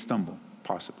be made to stumble,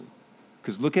 possibly.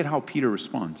 Because look at how Peter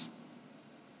responds.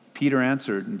 Peter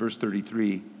answered in verse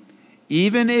 33,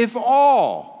 even if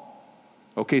all.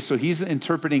 Okay, so he's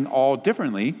interpreting all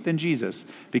differently than Jesus,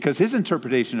 because his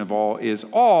interpretation of all is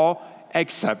all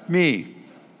except me.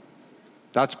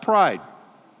 That's pride.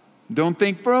 Don't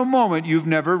think for a moment you've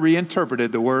never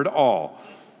reinterpreted the word all.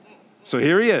 So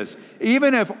here he is.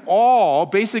 Even if all,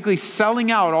 basically selling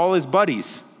out all his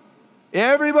buddies,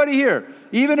 everybody here,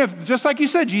 even if, just like you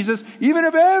said, Jesus, even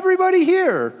if everybody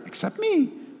here, except me,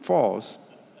 falls,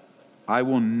 I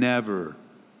will never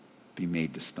be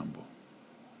made to stumble.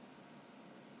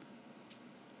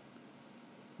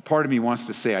 Part of me wants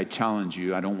to say, I challenge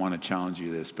you. I don't want to challenge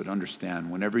you this, but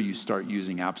understand, whenever you start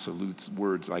using absolute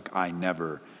words like I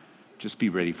never, just be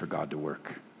ready for God to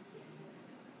work.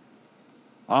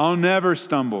 I'll never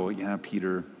stumble. Yeah,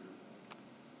 Peter,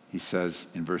 he says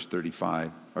in verse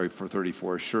 35, or for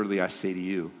 34, surely I say to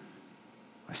you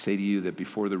that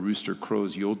before the rooster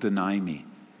crows, you'll deny me.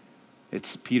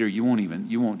 It's Peter, you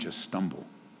won't just stumble.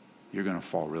 You're going to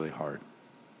fall really hard.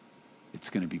 It's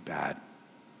going to be bad.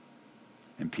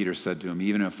 And Peter said to him,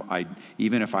 even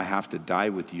if I have to die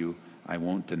with you, I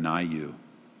won't deny you.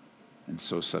 And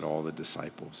so said all the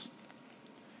disciples.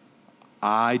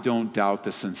 I don't doubt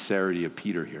the sincerity of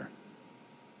Peter here.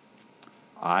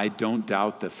 I don't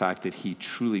doubt the fact that he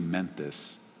truly meant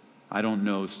this. I don't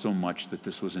know so much that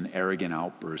this was an arrogant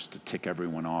outburst to tick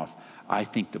everyone off. I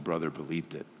think the brother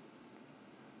believed it.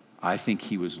 I think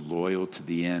he was loyal to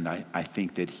the end. I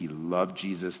think that he loved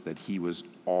Jesus, that he was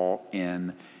all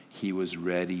in. He was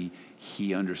ready.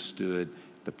 He understood.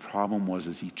 The problem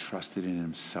was he trusted in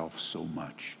himself so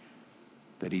much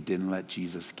that he didn't let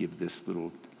Jesus give this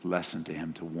little lesson to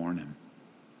him to warn him.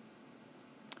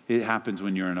 It happens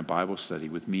when you're in a Bible study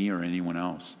with me or anyone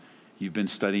else. You've been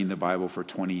studying the Bible for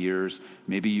 20 years.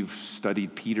 Maybe you've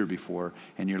studied Peter before,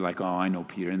 and you're like, oh, I know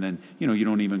Peter. And then, you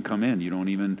don't even come in. You don't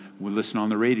even listen on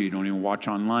the radio. You don't even watch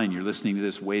online. You're listening to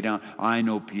this way down. I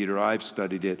know Peter. I've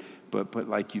studied it. But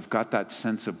like you've got that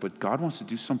sense of, but God wants to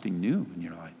do something new in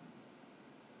your life.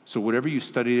 So whatever you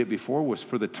studied it before was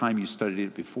for the time you studied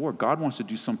it before. God wants to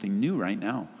do something new right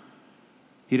now.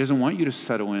 He doesn't want you to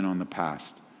settle in on the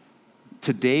past.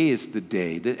 Today is the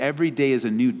day. Every day is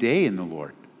a new day in the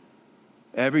Lord.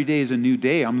 Every day is a new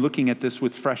day. I'm looking at this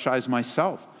with fresh eyes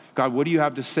myself. God, what do you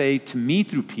have to say to me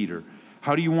through Peter?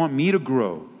 How do you want me to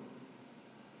grow?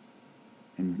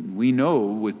 And we know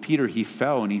with Peter, he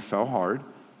fell, and he fell hard.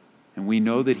 And we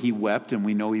know that he wept, and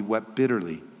we know he wept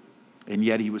bitterly. And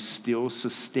yet he was still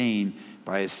sustained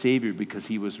by a Savior because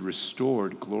he was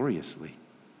restored gloriously.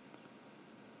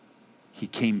 He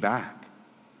came back.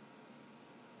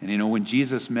 And when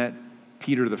Jesus met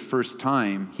Peter the first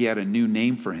time, he had a new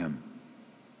name for him.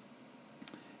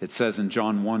 It says in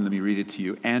John 1, let me read it to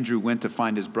you. Andrew went to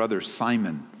find his brother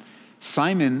Simon.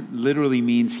 Simon literally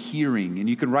means hearing. And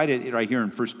you can write it right here in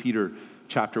 1 Peter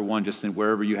chapter 1, just in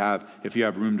wherever you have, if you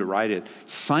have room to write it.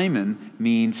 Simon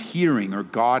means hearing, or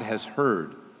God has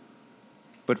heard.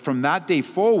 But from that day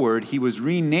forward, he was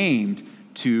renamed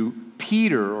to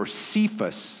Peter, or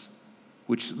Cephas,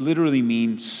 which literally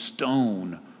means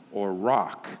stone or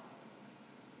rock.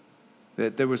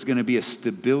 That there was going to be a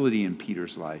stability in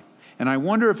Peter's life. And I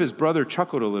wonder if his brother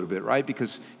chuckled a little bit, right?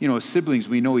 Because, as siblings,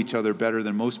 we know each other better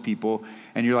than most people.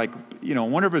 And you're like, I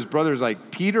wonder if his brother's like,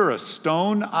 Peter, a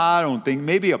stone? I don't think.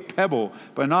 Maybe a pebble,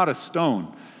 but not a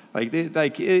stone.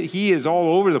 He is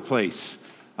all over the place.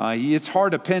 It's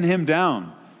hard to pin him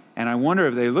down. And I wonder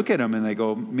if they look at him and they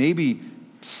go, maybe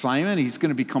Simon, he's going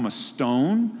to become a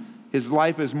stone. His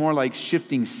life is more like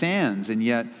shifting sands. And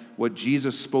yet what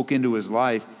Jesus spoke into his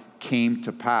life came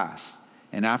to pass.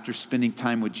 And after spending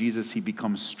time with Jesus, he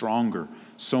becomes stronger,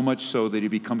 so much so that he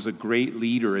becomes a great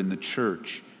leader in the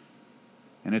church.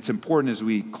 And it's important as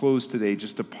we close today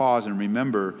just to pause and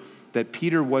remember that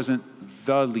Peter wasn't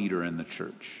the leader in the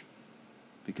church.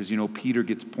 Because, Peter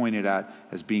gets pointed at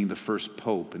as being the first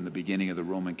pope in the beginning of the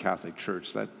Roman Catholic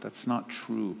Church. That's not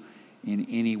true in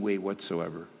any way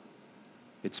whatsoever.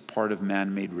 It's part of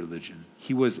man-made religion.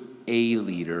 He was a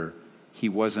leader. He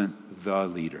wasn't the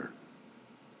leader.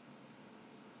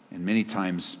 And many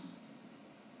times,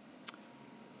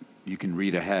 you can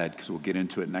read ahead because we'll get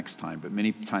into it next time, but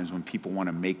many times when people want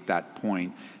to make that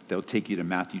point, they'll take you to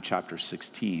Matthew chapter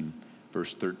 16,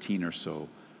 verse 13 or so.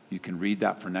 You can read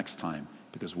that for next time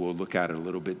because we'll look at it a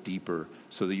little bit deeper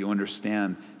so that you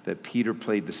understand that Peter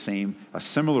played a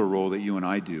similar role that you and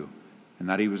I do, and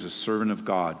that he was a servant of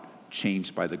God,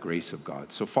 changed by the grace of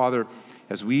God. So, Father,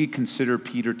 as we consider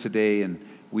Peter today and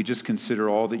we just consider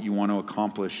all that you want to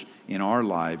accomplish in our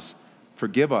lives,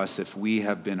 forgive us if we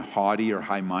have been haughty or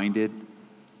high-minded.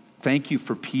 Thank you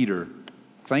for Peter.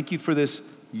 Thank you for this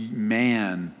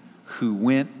man who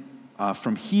went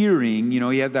from hearing,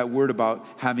 he had that word about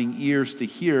having ears to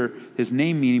hear, his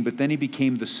name meaning, but then he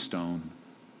became the stone.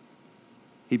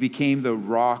 He became the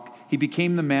rock. He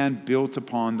became the man built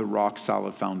upon the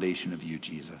rock-solid foundation of you,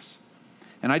 Jesus.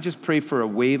 And I just pray for a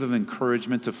wave of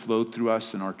encouragement to flow through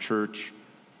us in our church,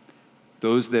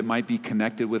 those that might be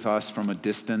connected with us from a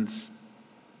distance,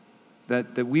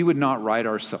 that we would not write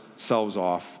ourselves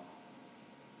off,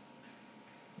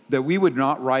 that we would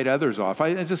not write others off.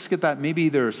 I just get that maybe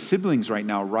there are siblings right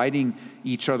now writing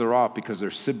each other off because they're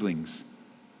siblings,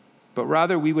 but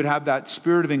rather we would have that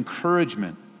spirit of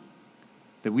encouragement,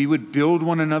 that we would build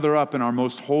one another up in our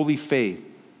most holy faith,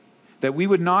 that we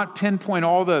would not pinpoint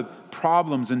all the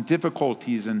problems and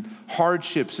difficulties and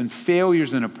hardships and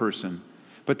failures in a person,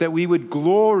 but that we would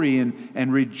glory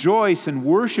and rejoice and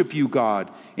worship you, God,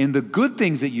 in the good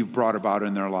things that you've brought about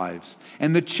in their lives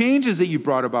and the changes that you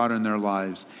brought about in their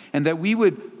lives, and that we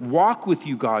would walk with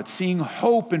you, God, seeing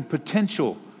hope and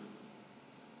potential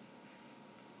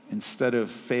instead of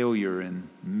failure and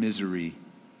misery.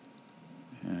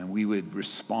 And we would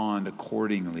respond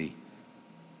accordingly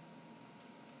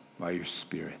by your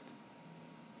Spirit.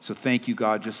 So thank you,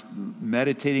 God, just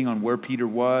meditating on where Peter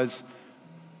was,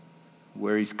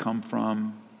 where he's come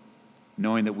from,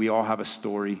 knowing that we all have a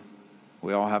story,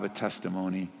 we all have a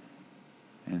testimony,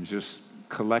 and just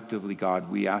collectively, God,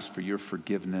 we ask for your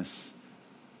forgiveness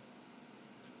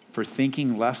for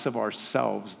thinking less of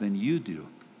ourselves than you do,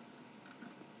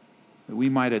 that we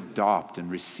might adopt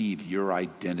and receive your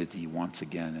identity once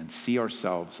again and see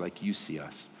ourselves like you see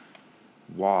us,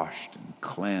 washed and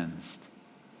cleansed.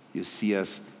 You see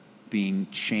us being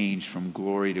changed from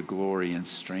glory to glory and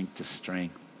strength to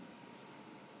strength.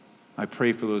 I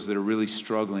pray for those that are really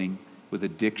struggling with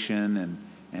addiction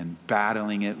and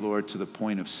battling it, Lord, to the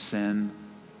point of sin,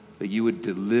 that you would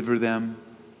deliver them,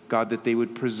 God, that they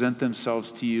would present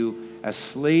themselves to you as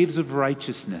slaves of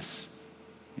righteousness,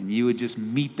 and you would just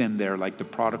meet them there like the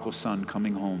prodigal son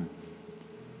coming home.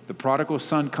 The prodigal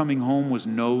son coming home was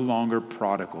no longer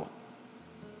prodigal.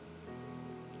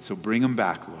 So bring them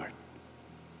back, Lord.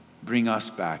 Bring us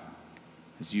back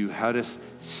as you had us,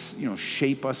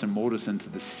 shape us and mold us into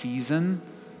the season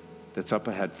that's up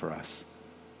ahead for us.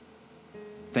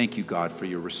 Thank you, God, for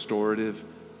your restorative,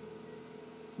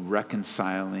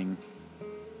 reconciling,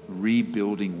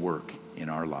 rebuilding work in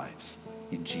our lives.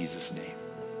 In Jesus' name,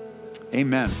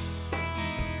 amen.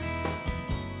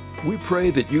 We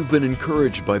pray that you've been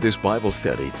encouraged by this Bible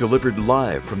study delivered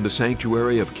live from the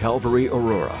sanctuary of Calvary,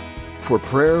 Aurora. For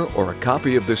prayer or a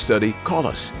copy of this study, call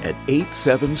us at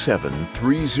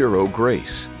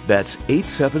 877-30-GRACE. That's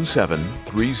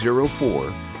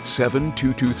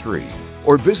 877-304-7223.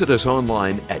 Or visit us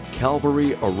online at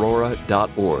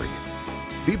calvaryaurora.org.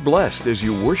 Be blessed as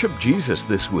you worship Jesus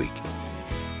this week.